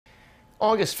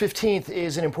August 15th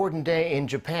is an important day in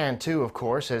Japan, too, of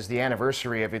course, as the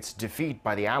anniversary of its defeat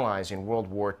by the Allies in World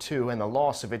War II and the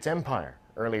loss of its empire.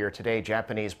 Earlier today,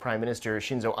 Japanese Prime Minister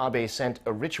Shinzo Abe sent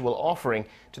a ritual offering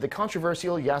to the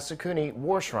controversial Yasukuni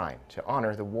war shrine to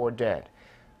honor the war dead.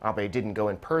 Abe didn't go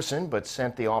in person, but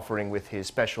sent the offering with his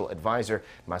special advisor,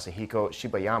 Masahiko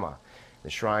Shibayama. The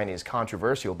shrine is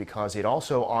controversial because it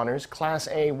also honors Class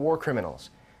A war criminals.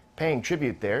 Paying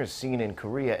tribute there is seen in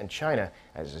Korea and China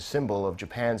as a symbol of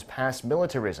Japan's past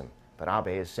militarism, but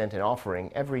Abe has sent an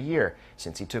offering every year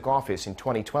since he took office in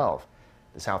 2012.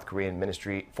 The South Korean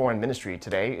Foreign Ministry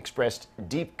today expressed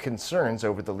deep concerns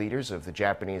over the leaders of the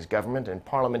Japanese government and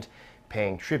parliament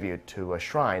paying tribute to a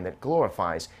shrine that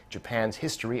glorifies Japan's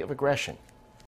history of aggression.